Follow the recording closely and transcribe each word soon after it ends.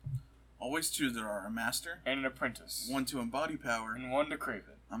Always two there are, a master and an apprentice. One to embody power. And one to crave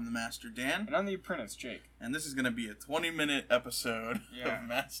it. I'm the master, Dan. And I'm the apprentice, Jake. And this is going to be a 20-minute episode of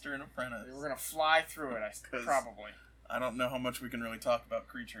Master and Apprentice. We're going to fly through it, probably. I don't know how much we can really talk about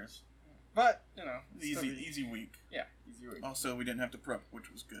creatures. But, Easy week. Yeah, easy week. Also, we didn't have to prep,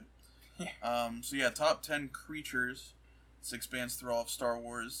 which was good. Yeah. Top 10 creatures. This expands through all of Star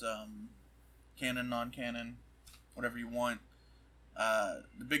Wars. Canon, non-canon, whatever you want.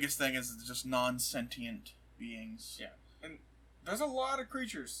 The biggest thing is just non-sentient beings. Yeah. And there's a lot of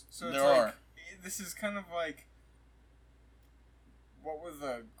creatures. So there are. This is kind of like... What were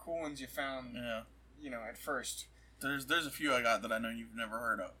the cool ones you found, at first? There's a few I got that I know you've never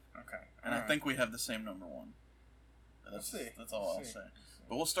heard of. Okay. And I think we have the same number one. Let's see. That's all I'll say.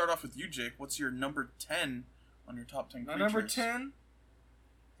 But we'll start off with you, Jake. What's your number 10 on your top 10 creatures? Number 10,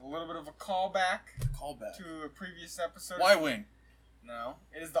 a little bit of a callback. Callback. To a previous episode. Y-Wing. No.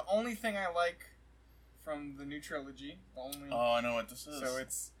 It is the only thing I like from the new trilogy. Oh, I know what this is. So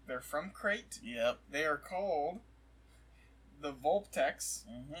they're from Crate. Yep. They are called the Vulptex,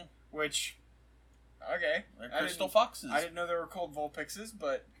 which, okay. They're crystal foxes. I didn't know they were called Vulpixes,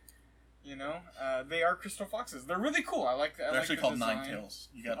 but, they are crystal foxes. They're really cool. I like that. They're actually called Ninetales.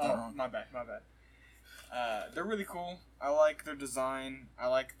 You got that wrong. My bad. They're really cool. I like their design. I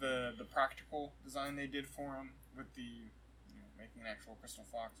like the practical design they did for them with the, making an actual crystal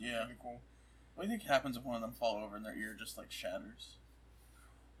fox. Yeah. It's really cool. What do you think happens if one of them fall over and their ear just, shatters?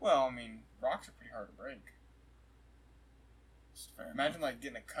 Well, rocks are pretty hard to break. Imagine, enough.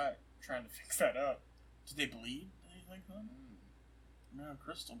 getting a cut trying to fix that up. Did they bleed? Like that? No,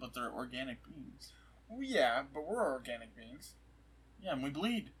 crystal, but they're organic beings. Well, yeah, but we're organic beings. Yeah, and we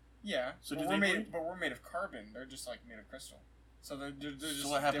bleed. Yeah, so but do they bleed? But we're made of carbon. They're just, made of crystal. So they're just So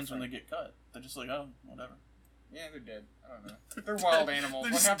what happens different. when they get cut? They're just oh, whatever. Yeah, they're dead. I don't know. They're wild animals.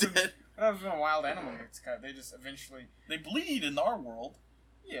 They're What just happens dead. when a wild animal gets cut? They just eventually... They bleed in our world.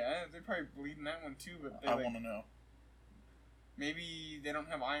 Yeah, they probably bleed in that one too, but they, I want to know. Maybe they don't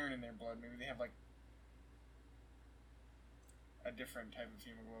have iron in their blood. Maybe they have, a different type of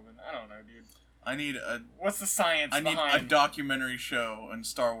hemoglobin. I don't know, dude. I need a... What's the science behind... I need a documentary show in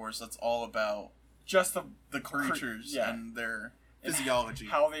Star Wars that's all about... Just the creatures and their physiology.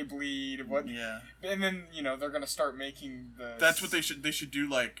 How they bleed. What? Yeah. And then, they're going to start making the... That's what they should... They should do,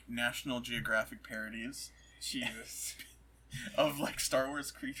 National Geographic parodies. Jesus. Of, Star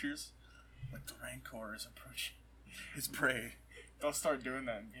Wars creatures. The Rancor is approaching his prey. They'll start doing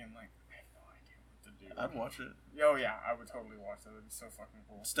that and being I have no idea what to do. I'd watch it. Oh, yeah. I would totally watch that. That'd be so fucking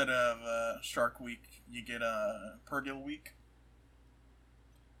cool. Instead of Shark Week, you get Purrgil Week.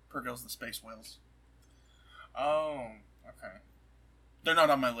 Purrgil's the space whales. Oh, okay. They're not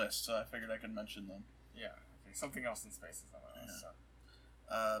on my list, so I figured I could mention them. Yeah. Okay. Something else in space is on my list.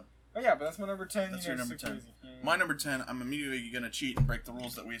 Yeah. So. But that's my number 10. That's your number 10. Yeah. My number 10, I'm immediately going to cheat and break the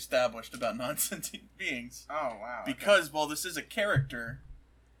rules that we established about non-sentient beings. Oh, wow. Because while this is a character,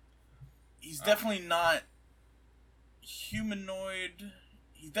 he's definitely not humanoid.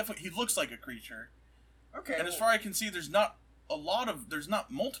 He looks like a creature. Okay. And as far as I can see, there's not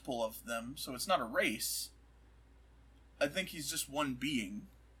multiple of them, so it's not a race. I think he's just one being.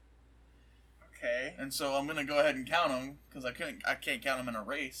 Okay. And so I'm gonna go ahead and count him because I can't count him in a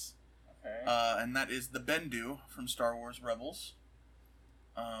race. Okay. And that is the Bendu from Star Wars Rebels.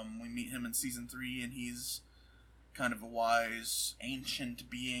 We meet him in season 3, and he's kind of a wise, ancient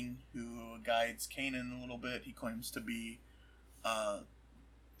being who guides Kanan a little bit. He claims to be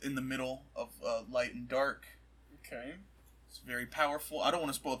in the middle of light and dark. Okay. It's very powerful. I don't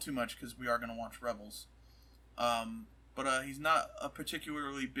want to spoil too much because we are going to watch Rebels. But he's not a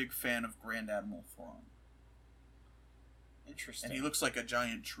particularly big fan of Grand Admiral Thrawn. Interesting. And he looks like a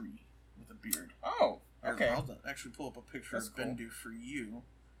giant tree with a beard. Oh, okay. I'll actually pull up a picture of Bendu for you.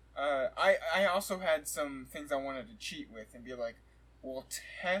 I also had some things I wanted to cheat with and be well,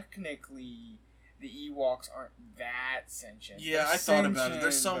 technically, the Ewoks aren't that sentient. Yeah, I thought about it.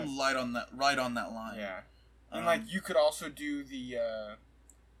 There's some right on that line. Yeah. And, you could also do the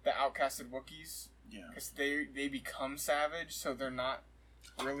outcasted Wookiees. Yeah. Because they become savage, so they're not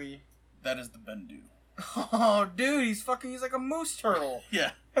really... That is the Bendu. Oh, dude, he's like a moose turtle.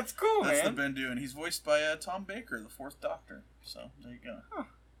 Yeah. That's cool, That's man. the Bendu, and he's voiced by Tom Baker, the 4th Doctor. So, there you go. Huh.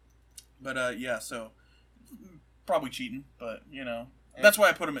 But, so, probably cheating, but, that's why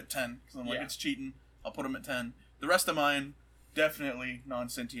I put him at 10, because I'm it's cheating. I'll put him at 10. The rest of mine, definitely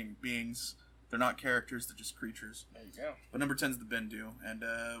non-sentient beings. They're not characters, they're just creatures. There you go. But number 10 is the Bendu, and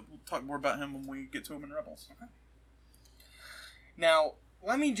we'll talk more about him when we get to him in Rebels. Okay. Now,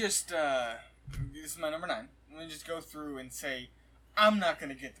 let me just, this is my number 9. Let me just go through and say, I'm not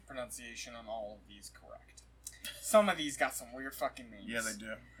gonna get the pronunciation on all of these correct. Some of these got some weird fucking names. Yeah, they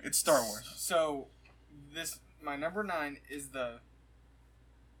do. It's Star Wars. So, my number 9 is the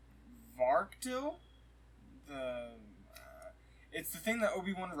Varkdil. It's the thing that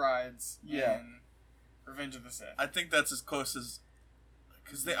Obi-Wan rides in Revenge of the Sith. I think that's as close as...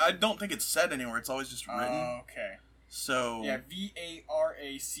 Because I don't think it's said anywhere. It's always just written. Okay. So... Yeah,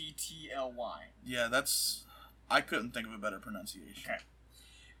 Varactly. Yeah, that's... I couldn't think of a better pronunciation. Okay.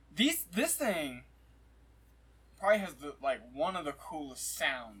 This thing probably has one of the coolest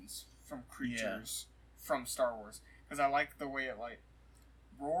sounds from creatures from Star Wars. Because I like the way it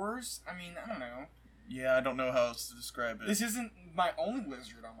roars. I mean, I don't know. Yeah, I don't know how else to describe it. This isn't my only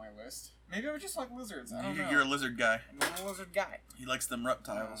lizard on my list. Maybe I would just like lizards. I don't know. You're a lizard guy. I'm a lizard guy. He likes them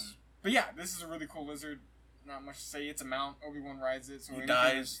reptiles. But yeah, this is a really cool lizard. Not much to say. It's a mount. Obi-Wan rides it. So he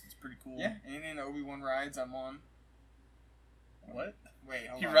dies. It's pretty cool. Yeah, anything that Obi-Wan rides, I'm on. What? Wait,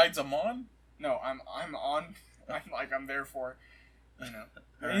 hold he on. rides them on? No, I'm on. I'm there for,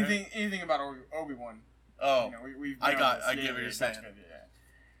 Right. anything about Obi-Wan. Oh, we've I get what you're saying. Good, yeah.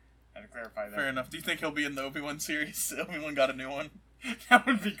 I had to clarify that. Fair enough. Do you think he'll be in the Obi-Wan series? Obi-Wan got a new one. That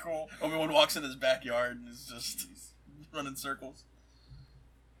would be cool. Obi-Wan walks in his backyard and is just running circles.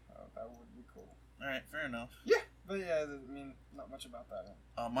 Oh, that would be cool. Alright, fair enough. Yeah, but yeah, I mean, not much about that.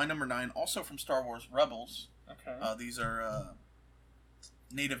 My number 9, also from Star Wars Rebels. Okay. These are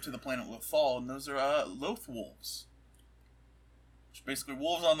native to the planet Lothal, and those are Loth wolves. Which basically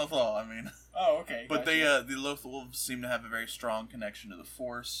wolves on Lothal, I mean. Oh, okay. But gotcha. the Loth wolves seem to have a very strong connection to the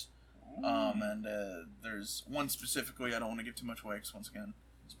Force. And there's one specifically, I don't want to give too much away because once again,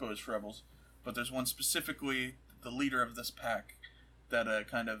 spoilers for Rebels, but there's one specifically, the leader of this pack, that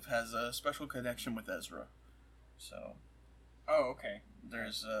kind of has a special connection with Ezra. So. Oh, okay.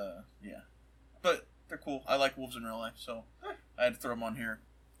 There's, yeah. But they're cool. I like wolves in real life, so I had to throw them on here.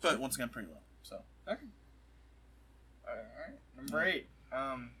 But once again, pretty low, so. Okay. Alright, number 8.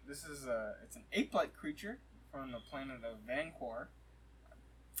 This is it's an ape-like creature from the planet of Vanquor.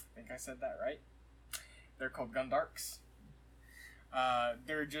 I think I said that right. They're called Gundarks.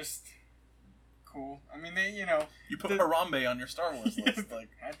 They're just cool. I mean, they, You put Harambe on your Star Wars list,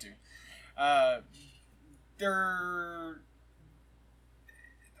 had to. They're...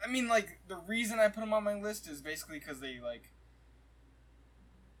 I mean, the reason I put them on my list is basically because they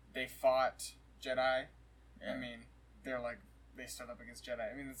fought Jedi. Yeah. I mean, they're they stood up against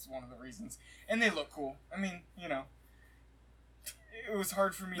Jedi. I mean, that's one of the reasons. And they look cool. I mean, it was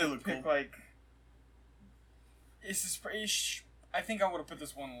hard for me to pick, cool. It's just, I think I would have put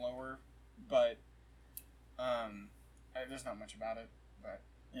this one lower, but, there's not much about it, but,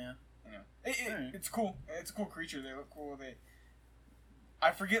 yeah. It's cool. It's a cool creature. They look cool.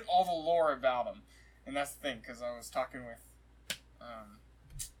 I forget all the lore about them, and that's the thing, because I was talking with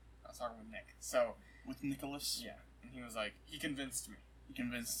Nick, so. With Nicholas? Yeah, and he was he convinced me. He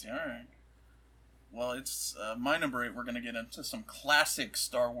convinced you, alright. Well, it's my number 8. We're going to get into some classic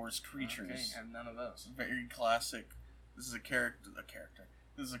Star Wars creatures. Okay, I have none of those. Very classic. This is a character.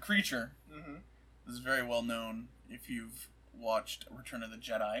 This is a creature. Mm-hmm. This is very well known if you've watched Return of the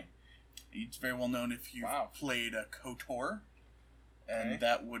Jedi. It's very well known if you've played a KOTOR. And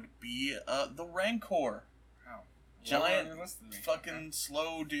that would be the Rancor. Wow. Giant, fucking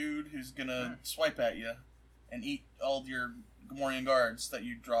slow dude who's going to swipe at you and eat all your Gamorrean guards that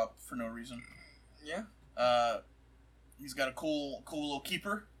you drop for no reason. Yeah. He's got a cool little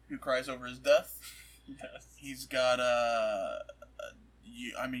keeper who cries over his death. Yes. He's got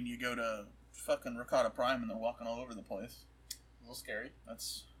you go to fucking Rakata Prime and they're walking all over the place. A little scary.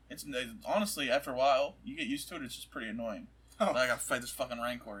 It's honestly, after a while, you get used to it. It's just pretty annoying. Oh. I gotta fight this fucking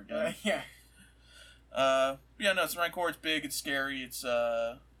Rancor again. Yeah. It's Rancor. It's big. It's scary. It's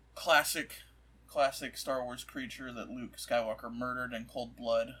classic Star Wars creature that Luke Skywalker murdered in cold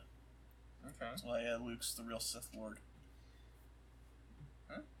blood. Okay. That's why Luke's the real Sith Lord.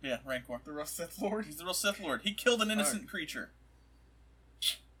 Huh? Yeah, Rancor. The real Sith Lord? He's the real Sith Lord. He killed an innocent creature.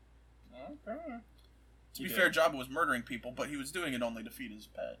 Okay. To be fair, Jabba was murdering people, but he was doing it only to feed his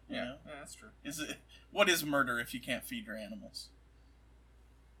pet. Yeah, You know? Yeah, that's true. What is murder if you can't feed your animals?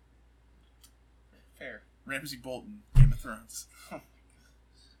 Fair. Ramsay Bolton, Game of Thrones.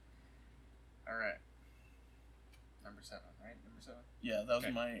 Alright. Number 7, right? Number 7? Yeah, that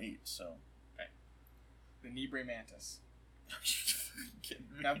was my 8, so. Okay. The Nibre Mantis. Kidding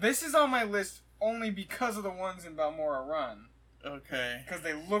me. Now, this is on my list only because of the ones in Balmora Run. Okay. Because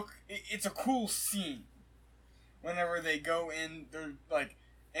they look... It's a cool scene. Whenever they go in, they're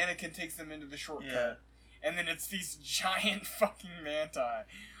Anakin takes them into the shortcut. Yeah. And then it's these giant fucking manti.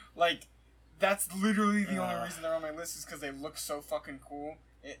 That's literally the only reason they're on my list is because they look so fucking cool.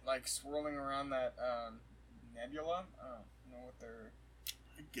 It like swirling around that nebula. I don't know what they're.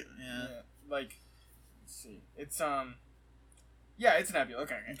 Yeah. Like, let's see. It's Yeah, it's a nebula.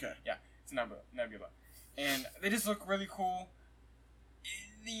 Okay. Yeah, it's a nebula, and they just look really cool.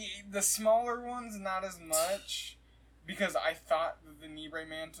 The smaller ones, not as much, because I thought the Nebrae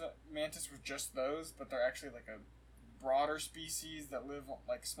mantis were just those, but they're actually like a broader species that live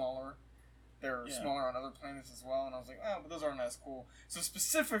like smaller. They're smaller on other planets as well, and I was like, oh, but those aren't as cool. So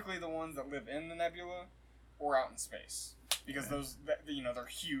specifically the ones that live in the nebula or out in space, because those, they're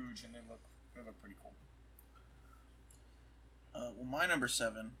huge and they look pretty cool. Well, my number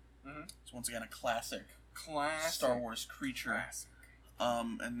 7 is once again a classic Star Wars creature. Classic.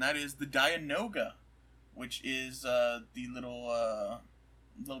 And that is the Dianoga, which is the little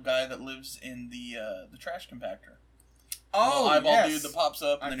guy that lives in the trash compactor. Oh, eyeball dude that pops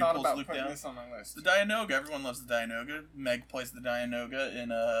up and then he pulls Luke down. This on my list. The Dianoga, everyone loves the Dianoga. Meg plays the Dianoga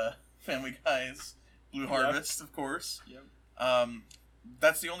in Family Guy's Blue Harvest, of course. Yep.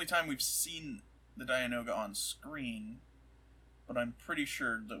 That's the only time we've seen the Dianoga on screen, but I'm pretty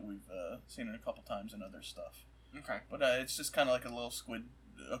sure that we've seen it a couple times in other stuff. Okay. But it's just kind of like a little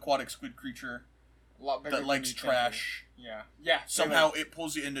aquatic squid creature a lot bigger that likes trash. Yeah. Yeah. Somehow it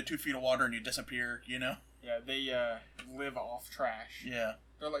pulls you into 2 feet of water and you disappear, you know? Yeah, they live off trash. Yeah.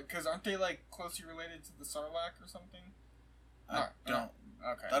 They're like, because aren't they like closely related to the Sarlacc or something? I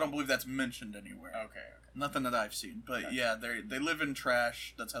don't believe that's mentioned anywhere. Okay. Nothing that I've seen. But yeah, they live in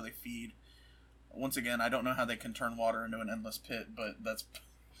trash. That's how they feed. Once again, I don't know how they can turn water into an endless pit, but that's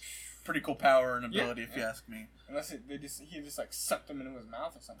pretty cool power and ability if you ask me. Unless he just like sucked them into his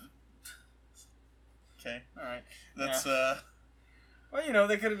mouth or something. Okay. Alright. That's Well,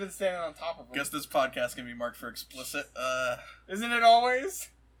 they could have been standing on top of him. Guess this podcast can be marked for explicit. Isn't it always?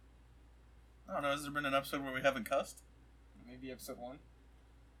 I don't know, has there been an episode where we haven't cussed? Maybe episode 1.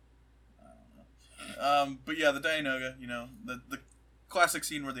 I don't know. But yeah, the Dianoga, the classic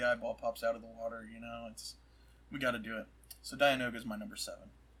scene where the eyeball pops out of the water, we gotta do it. So Dianoga is my number 7.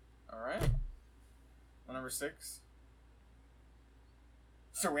 Alright. My number 6.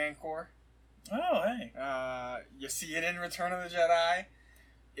 It's a Rancor. Oh, hey. You see it in Return of the Jedi.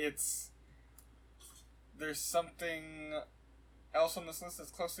 There's something else on this list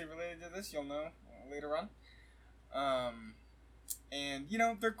that's closely related to this. You'll know later on. And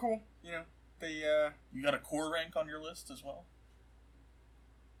they're cool. They. You got a core rank on your list as well?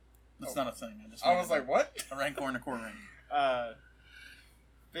 That's not a thing. I was like, what? A Rancor and a core rank.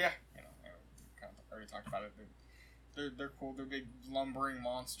 But yeah, kind of already talked about it. They're cool. They're big lumbering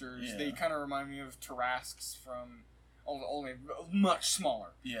monsters. Yeah. They kind of remind me of Tarrasques from only much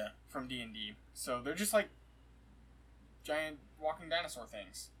smaller. Yeah. From D&D. So they're just like giant walking dinosaur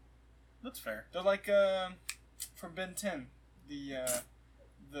things. That's fair. They're like from Ben 10, the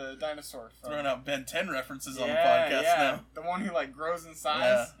dinosaur. Throwing out Ben 10 references on the podcast now. The one who like grows in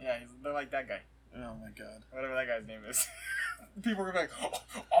size. Yeah, they're like that guy. Oh my god. Whatever that guy's name is. People are going to be like,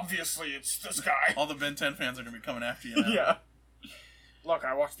 oh, obviously it's this guy. All the Ben 10 fans are going to be coming after you now. Yeah. Look,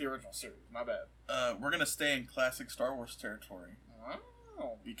 I watched the original series. My bad. We're going to stay in classic Star Wars territory.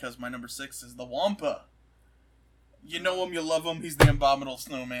 Oh. Because my number 6 is the Wampa. You know him, you love him. He's the abominable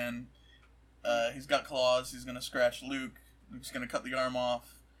snowman. He's got claws. He's going to scratch Luke. Luke's going to cut the arm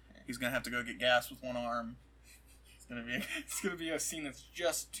off. He's going to have to go get gas with one arm. It's gonna be a scene that's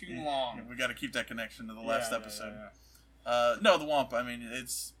just too long. We got to keep that connection to the last episode. No, the Wampa. I mean,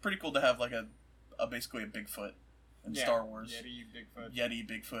 it's pretty cool to have like basically a Bigfoot in Star Wars. Yeti,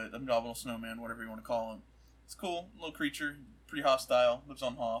 Bigfoot, abominable snowman, whatever you want to call him. It's cool, little creature, pretty hostile, lives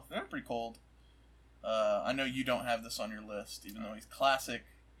on Hoth, pretty cold. I know you don't have this on your list, even though he's classic.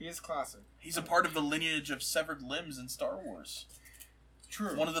 He is classic. He's a part of the lineage of severed limbs in Star Wars.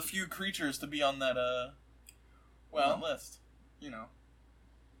 True. One of the few creatures to be on that list.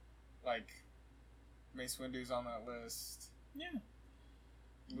 Like Mace Windu's on that list. Yeah.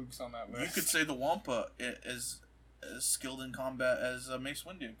 Luke's on that list. You could say the Wampa is as skilled in combat as Mace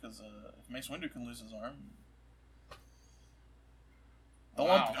Windu, because if Mace Windu can lose his arm,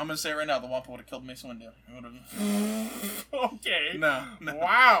 Wampa, I'm gonna say it right now, the Wampa would have killed Mace Windu. Okay. No.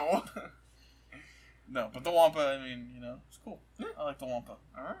 Wow. No, but the Wampa, I mean, it's cool. I like the Wampa.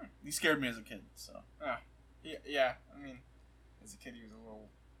 All right. He scared me as a kid, so. Yeah. I mean, as a kid, he was a little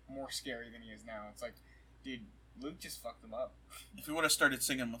more scary than he is now. It's like, dude, Luke just fucked him up. If he would have started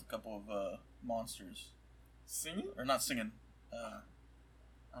singing with a couple of monsters. Singing? Or not singing. I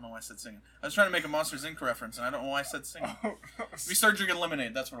don't know why I said singing. I was trying to make a Monsters Inc. reference, and I don't know why I said singing. We started drinking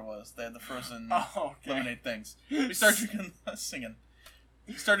lemonade, that's what it was. They had the frozen lemonade things. We started drinking singing.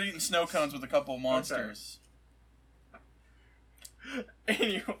 He started eating snow cones with a couple of monsters.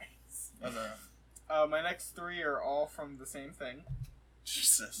 Anyways. Other. My next 3 are all from the same thing.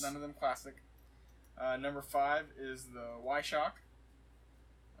 Jesus. None of them classic. Number 5 is the Y-Shock.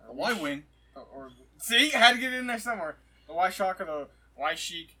 The Y-Wing. See? I had to get it in there somewhere. The Y-Shock or the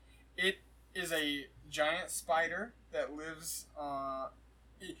Y-Sheik. It is a giant spider that lives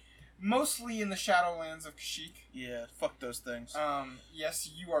mostly in the Shadowlands of Kashyyyk. Yeah, fuck those things. Yes,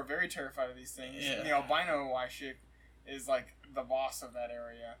 you are very terrified of these things. Yeah. And the albino Y-Sheik is like the boss of that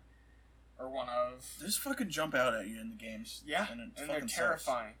area. Or one of. They just fucking jump out at you in the games. Yeah, and they're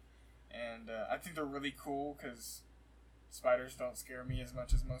terrifying. And I think they're really cool because spiders don't scare me as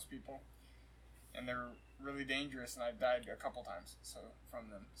much as most people. And they're really dangerous, and I died a couple times from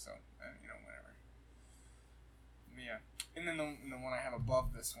them. So, whatever. Yeah. And then the one I have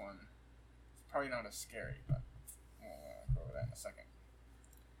above this one, it's probably not as scary, but we'll go over that in a second.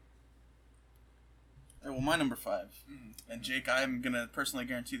 Well, my number 5. Mm-hmm. And Jake, I'm going to personally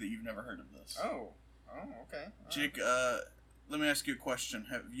guarantee that you've never heard of this. Oh, okay. All Jake, let me ask you a question.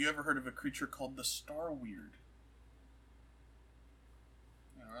 Have you ever heard of a creature called the Star Weird?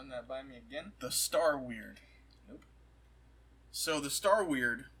 You gonna run that by me again? The Star Weird. Nope. So the Star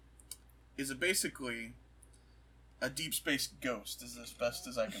Weird is basically a deep space ghost, is as best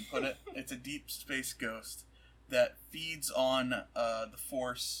as I can put it. It's a deep space ghost that feeds on the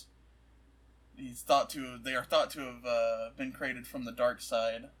Force. They are thought to have been created from the dark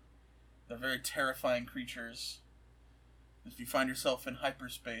side. They're very terrifying creatures. If you find yourself in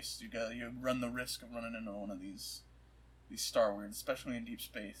hyperspace, you run the risk of running into one of these Star Weirds, especially in deep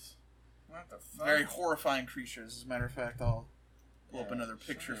space. What the fuck? Very horrifying creatures. As a matter of fact, I'll pull up another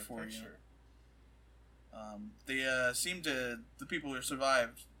picture for you. The people who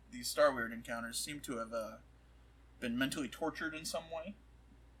survived these Star Weird encounters seem to have been mentally tortured in some way.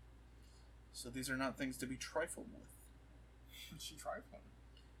 So these are not things to be trifled with. She trifling.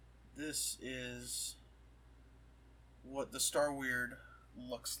 This is what the Star Weird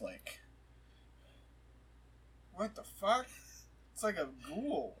looks like. What the fuck? It's like a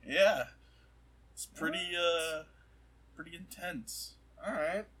ghoul. Yeah. It's pretty intense.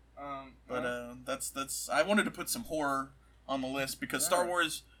 Alright. That's I wanted to put some horror on the list because Star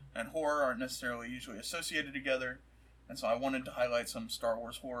Wars and horror aren't necessarily usually associated together. And so I wanted to highlight some Star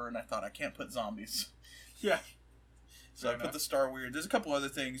Wars horror, and I thought I can't put zombies. Yeah. So I put the Star Weird. There's a couple other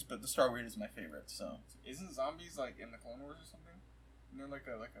things, but the Star Weird is my favorite. So isn't zombies like in the Clone Wars or something? Isn't there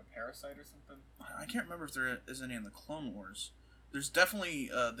like a parasite or something? I can't remember if there is any in the Clone Wars. There's definitely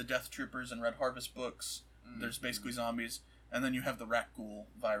the Death Troopers and Red Harvest books. Mm-hmm. There's basically zombies, and then you have the Rakghoul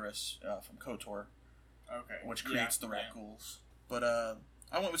virus from KOTOR, which creates the Rakghouls. But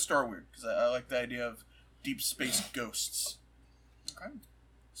I went with Star Weird because I like the idea of deep space ghosts. Okay.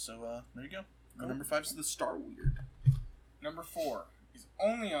 So there you go. Cool. Number 5 is the Star Weird. Number 4 is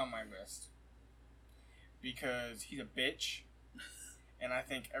only on my list because he's a bitch, and I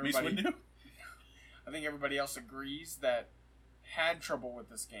think everybody else agrees that had trouble with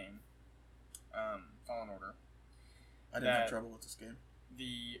this game. Fallen Order. I didn't have trouble with this game.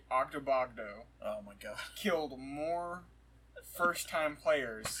 The Ogdobogdo. Oh my god. Killed more first-time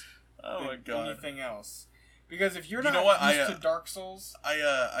players than anything else. Because if you're not used to Dark Souls...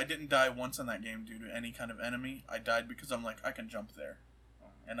 I didn't die once in that game due to any kind of enemy. I died because I'm like, I can jump there.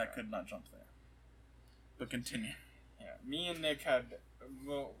 And I could not jump there. But continue. Yeah, me and Nick had...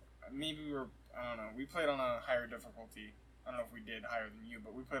 Well, maybe we were... I don't know. We played on a higher difficulty. I don't know if we did higher than you,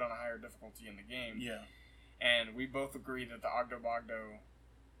 but we played on a higher difficulty in the game. Yeah. And we both agreed that the Ogdobogdo,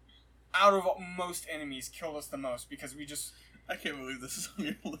 out of most enemies, killed us the most because we just... I can't believe this is on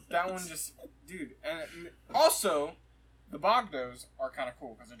your list. That one just... Dude. And also, the Bogdos are kind of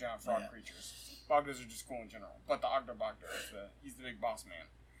cool because they're giant frog creatures. Bogdos are just cool in general. But the Ogdobogdo, he's the big boss man.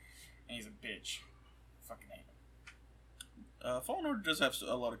 And he's a bitch. I fucking hate him. Fallen Order does have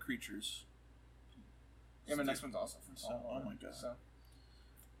a lot of creatures. Yeah, but next one's also from Fallen Order. Oh my god. So.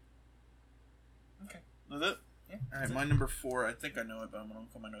 Okay. Is it? Yeah. Alright, my number 4, I think I know it, but I'm going to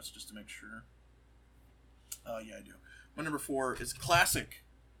look at my notes just to make sure. Yeah, I do. My number 4 is classic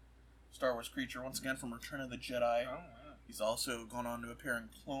Star Wars creature, once again from Return of the Jedi. Oh, wow. He's also gone on to appear in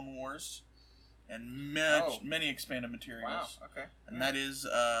Clone Wars and many expanded materials. Wow, okay. And that is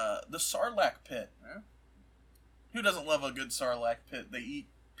the Sarlacc pit. Yeah. Who doesn't love a good Sarlacc pit? They eat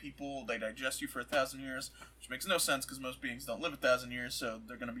people, they digest you for 1,000 years, which makes no sense because most beings don't live 1,000 years, so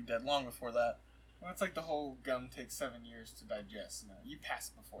they're going to be dead long before that. Well, it's like the whole gum takes 7 years to digest. No, you pass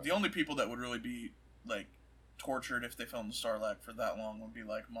it before. The only people that would really be, like, tortured if they fell in the Sarlacc for that long would be,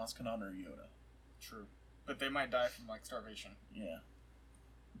 like, Maz Kanata or Yoda. True. But they might die from, like, starvation. Yeah.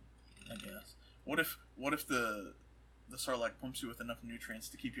 I guess. What if the Sarlacc pumps you with enough nutrients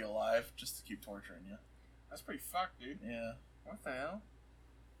to keep you alive, just to keep torturing you? That's pretty fucked, dude. Yeah. What the hell?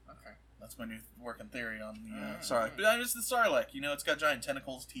 Okay. That's my new working theory on the Alright. Sarlacc. But it's the Sarlacc. You know, it's got giant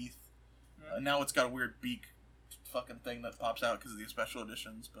tentacles, teeth. Yeah. Now it's got a weird beak fucking thing that pops out because of the special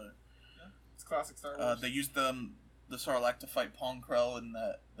editions. But It's classic Star Wars. they used the Sarlacc to fight Pong Krell in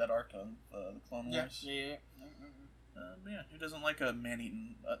that arc on the Clone Wars. Yeah. But yeah, who doesn't like a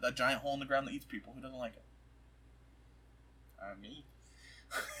man-eating... a giant hole in the ground that eats people? Who doesn't like it? Me.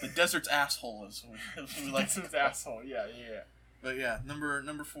 The desert's asshole is we like This is asshole. Yeah. But yeah,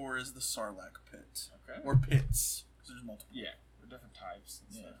 number 4 is the Sarlacc pit. Okay. Or pits. Because there's multiple. Yeah. They're different types.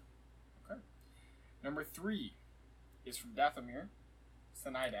 And Yeah. stuff. Okay. Number 3 is from Dathomir. It's the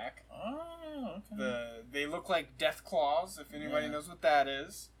Nidak. Oh, okay. They look like death claws, if anybody knows what that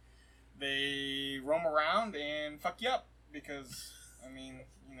is. They roam around and fuck you up because, I mean,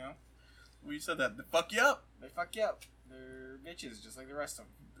 you know. Well, you said that. They fuck you up. They fuck you up. They're bitches, just like the rest of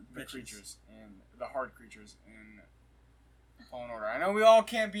them. The Bitches. creatures and the hard creatures in Fallen Order. I know we all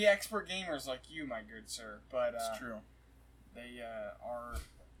can't be expert gamers like you, my good sir, but It's true. they are.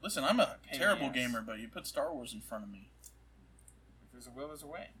 Listen, I'm a Pain in terrible the ass. gamer, but you put Star Wars in front of me. If there's a will, there's a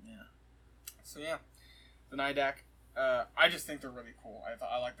way. Yeah. So yeah, the Nidak. I just think they're really cool.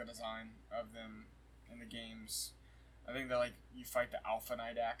 I like the design of them in the games. I think that like you fight the Alpha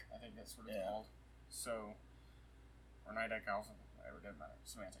Nidak. I think that's what it's called. So, or Nidak Alpha, whatever, doesn't matter.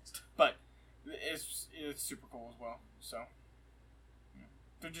 Semantics. But it's super cool as well. So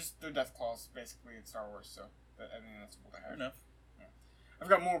yeah. they're Death Claws basically in Star Wars. So I mean that's what I Fair have. enough. Yeah. I've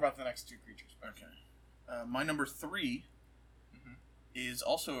got more about the next 2 creatures. But Okay. My number 3 is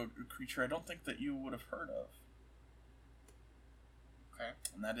also a creature I don't think that you would have heard of. Okay.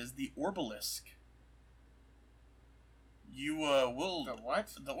 And that is the Orbalisk. You will... The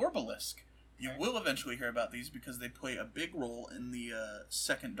what? The Orbalisk. You Okay. will eventually hear about these because they play a big role in the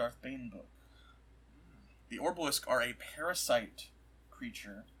second Darth Bane book. The Orbalisk are a parasite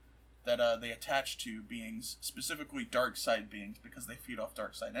creature that they attach to beings, specifically dark side beings, because they feed off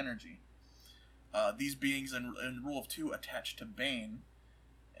dark side energy. These beings in Rule of 2 attach to Bane,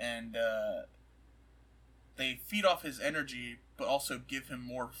 and they feed off his energy, but also give him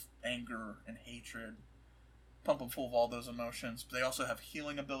more anger and hatred, pump him full of all those emotions. But they also have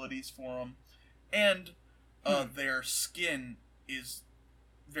healing abilities for him, and their skin is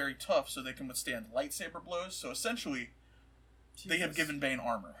very tough, so they can withstand lightsaber blows. So essentially, they have given Bane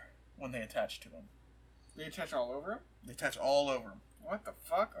armor when they attach to him. They attach all over him? They attach all over him. What the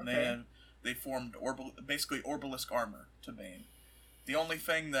fuck? And Okay. they formed basically Orbalisk armor to Bane. The only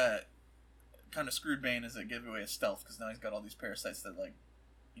thing that kind of screwed Bane is it gave away his stealth, because now he's got all these parasites that, like,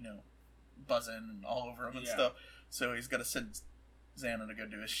 you know, buzzing and all over him and stuff. So he's got to send Xana to go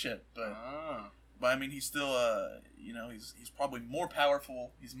do his shit. But I mean, he's still, you know, he's probably more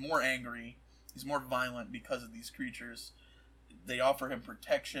powerful. He's more angry. He's more violent because of these creatures. They offer him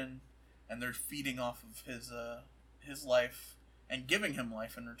protection, and they're feeding off of his life and giving him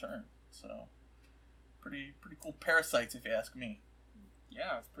life in return. So, pretty cool parasites, if you ask me.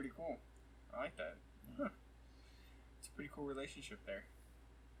 Yeah, it's pretty cool. I like that. Huh. It's a pretty cool relationship there.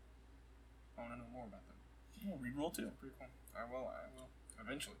 I want to know more about them. We'll read Rule 2. Pretty cool. I will.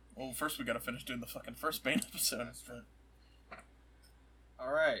 Eventually. Well, first we gotta finish doing the fucking first Bane episode. That's true.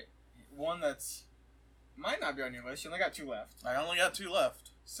 Alright. One that's... might not be on your list. You only got 2 left. I only got 2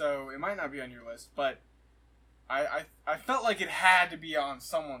 left. So, it might not be on your list, but... I felt like it had to be on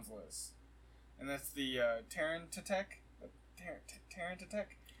someone's list. And that's the Tarantatek. Tarantatek?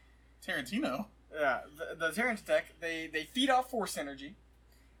 Tarantino. Yeah, the Tarantatek, they feed off Force energy.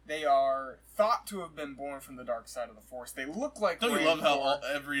 They are thought to have been born from the dark side of the Force. They look like Don't you love Rancor. how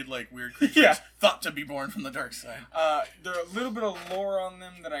every, like, weird creature is thought to be born from the dark side? There are a little bit of lore on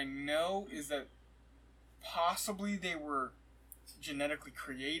them that I know is that possibly they were genetically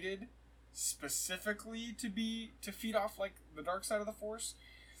created specifically to feed off, like, the dark side of the Force.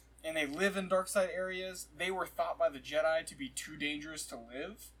 And they live in dark side areas. They were thought by the Jedi to be too dangerous to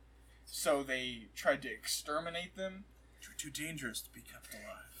live. So they tried to exterminate them. You're too dangerous to be kept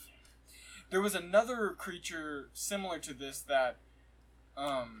alive. There was another creature similar to this that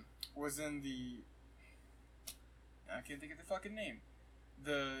was in the... I can't think of the fucking name.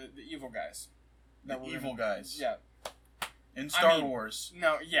 The evil guys. The evil guys. Yeah. In Star Wars.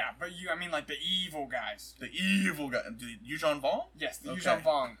 No, yeah, but I mean like the evil guys. The evil guy. Yuuzhan Vong? Yes, the Okay. Yuuzhan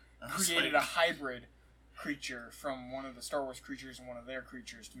Vong I was created like- a hybrid creature from one of the Star Wars creatures and one of their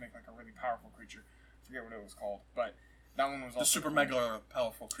creatures to make like a really powerful creature. I forget what it was called, but that one was The also super cool. mega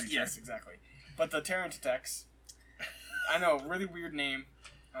powerful creature. Yes, exactly. But the Tarantateks, I know, really weird name.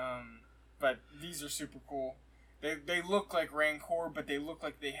 But these are super cool. They look like Rancor, but they look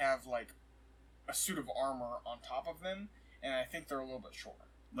like they have like a suit of armor on top of them, and I think they're a little bit shorter.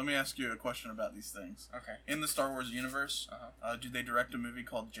 Let me ask you a question about these things. Okay. In the Star Wars universe, Uh-huh. do they direct a movie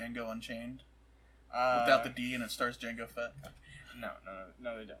called Django Unchained? Without the D and it stars Jango Fett? No, they don't.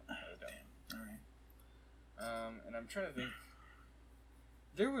 No, they don't. Alright. And I'm trying to think.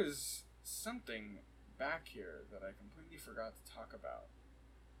 There was something back here that I completely forgot to talk about.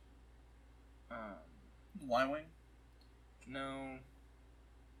 Y-Wing? No.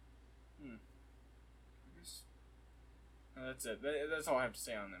 I guess. No, that's it. That's all I have to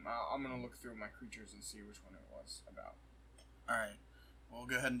say on them. I'm gonna look through my creatures and see which one it was about. Alright. We'll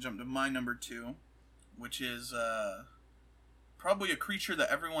go ahead and jump to my number 2, which is probably a creature that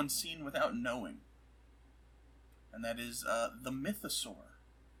everyone's seen without knowing. And that is the Mythosaur.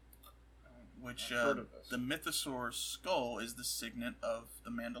 Which, I've heard of this. the Mythosaur skull is the signet of the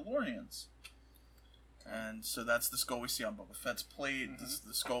Mandalorians. And so that's the skull we see on Boba Fett's plate. This is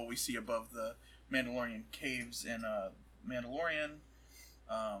the skull we see above the Mandalorian caves in Mandalorian.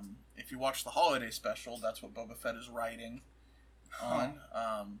 If you watch the holiday special, that's what Boba Fett is riding on.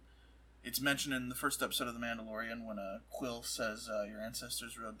 It's mentioned in the first episode of The Mandalorian when Quill says, your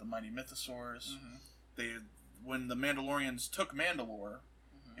ancestors rode the mighty Mythosaurs. When the Mandalorians took Mandalore,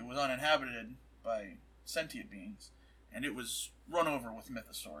 it was uninhabited by sentient beings, and it was run over with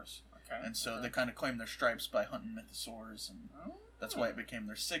Mythosaurs. And so they kind of claim their stripes by hunting Mythosaurs, and that's why it became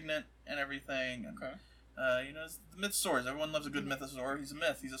their signet and everything. And, it's the Mythosaurs. Everyone loves a good Mythosaur. He's a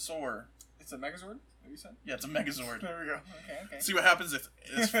myth. He's a soar. It's a Megazord? What you said? Yeah, it's a Megazord. There we go. Okay. See what happens if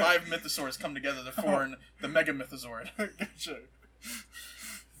 5 Mythosaurs come together to form the Mega Mythosaur. Gotcha.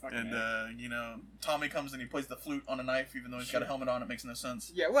 And, Tommy comes and he plays the flute on a knife, even though he's got a helmet on. It makes no sense.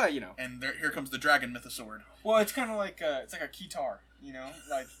 Yeah, well, And here comes the Dragon Mythosaur. Well, it's kind of like it's like a keytar,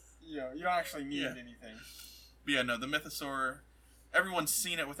 like you don't actually need anything. But yeah, no, the Mythosaur. Everyone's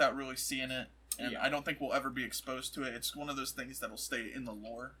seen it without really seeing it, and I don't think we'll ever be exposed to it. It's one of those things that'll stay in the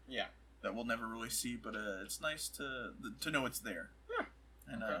lore. Yeah. That we'll never really see, but it's nice to know it's there. Yeah.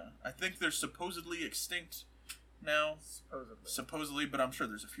 And I think they're supposedly extinct now. Supposedly, but I'm sure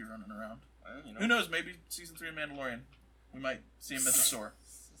there's a few running around. Who knows? Maybe season 3 of Mandalorian, we might see a Mythosaur.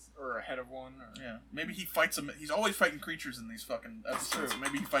 Or a head of one. Yeah. Maybe he fights a... He's always fighting creatures in these fucking episodes. So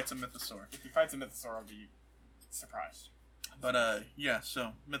maybe he fights a Mythosaur. If he fights a Mythosaur, I'll be surprised. But,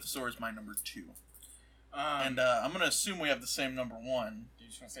 so Mythosaur is my number 2. And I'm going to assume we have the same number 1. Do you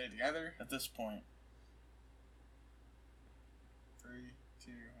just want to say it together? At this point. 3,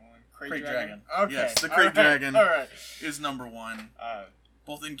 2, 1. Krayt Dragon. Okay. Yes, the Krayt Dragon is number 1.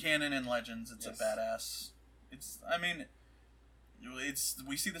 Both in canon and Legends, it's a badass.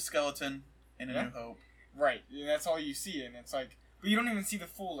 We see the skeleton in A New Hope. Right, and that's all you see, and it's like, but you don't even see the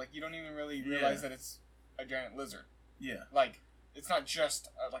full, you don't even really realize that it's a giant lizard. Yeah. It's not just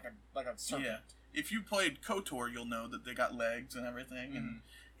like a serpent. Yeah. If you played KOTOR, you'll know that they got legs and everything. And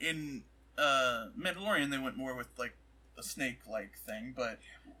in Mandalorian, they went more with a snake-like thing, but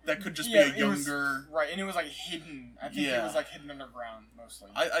that could just be a younger... Right, and it was hidden. I think it was hidden underground mostly.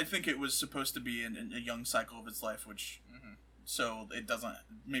 I think it was supposed to be in a young cycle of its life, which so it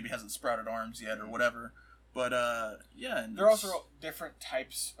hasn't sprouted arms yet or whatever. But there are also different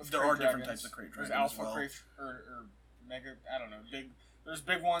types of. There are different types of Krayt Dragons. There's alpha Krayt or mega. I don't know. There's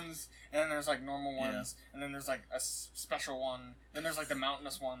big ones, and then there's normal ones, and then there's a special one. Then there's the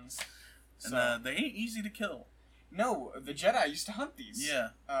mountainous ones. So, and they ain't easy to kill. No, the Jedi used to hunt these. Yeah.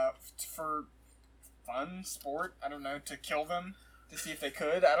 For fun, sport. I don't know, to kill them, to see if they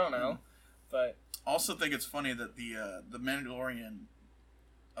could. I don't know, but. Also think it's funny that the Mandalorian,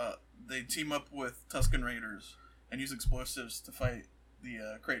 they team up with Tusken Raiders and use explosives to fight the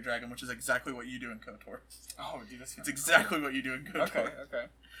Krayt Dragon, which is exactly what you do in KOTOR. Oh, dude, that's it's exactly what you do in KOTOR. Okay.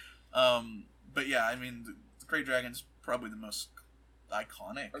 But yeah, the Krayt Dragon's probably the most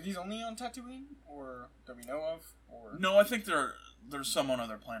iconic. Are these only on Tatooine, or that we know of, or? No, I think there's some on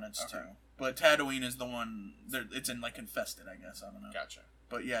other planets too. But Tatooine is the one. It's in infested, I guess. I don't know. Gotcha.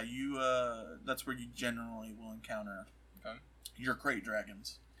 But yeah, that's where you generally will encounter your Krayt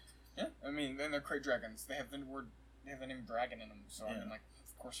Dragons. Yeah, and they're Krayt Dragons. They have the name dragon in them, so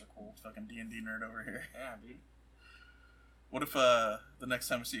of course they're cool. Fucking D&D nerd over here. Yeah, dude. What if the next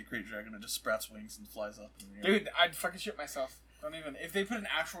time we see a Krayt Dragon, it just sprouts wings and flies up? Dude, I'd fucking shit myself. Don't even. If they put an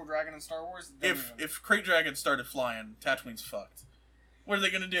actual dragon in Star Wars, if Krayt Dragons started flying, Tatooine's fucked. What are they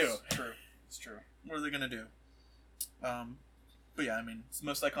gonna do? It's true. What are they gonna do? But yeah, it's the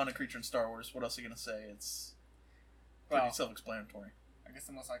most iconic creature in Star Wars. What else are you gonna say? It's pretty self-explanatory. I guess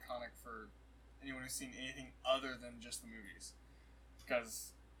the most iconic for anyone who's seen anything other than just the movies,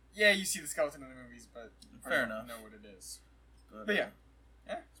 because Yeah, you see the skeleton in the movies, but Fair you don't enough. know what it is. But yeah,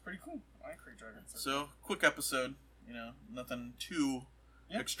 it's pretty cool. I like Krayt Dragon. So, quick episode. You know, nothing too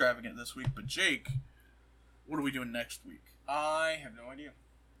extravagant this week. But Jake, what are we doing next week? I have no idea.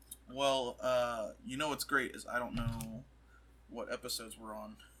 Well, you know what's great is I don't know what episodes we're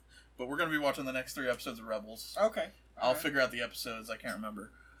on, but we're gonna be watching the next 3 episodes of Rebels. Okay. I'll figure out the episodes. I can't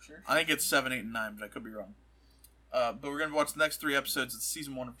remember. Sure. I think it's 7, 8, and 9, but I could be wrong. But we're gonna watch the next 3 episodes of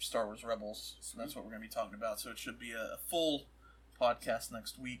season 1 of Star Wars Rebels. So that's what we're gonna be talking about. So it should be a full podcast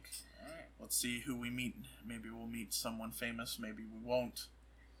next week. All right. Let's see who we meet. Maybe we'll meet someone famous. Maybe we won't.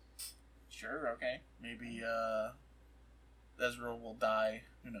 Sure. Okay. Maybe Ezra will die.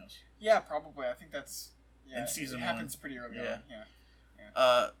 Who knows? Yeah, probably. I think that's In season it 1. happens pretty early on.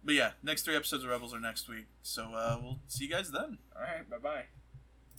 Yeah. But yeah, next 3 episodes of Rebels are next week. So we'll see you guys then. All right. Bye bye.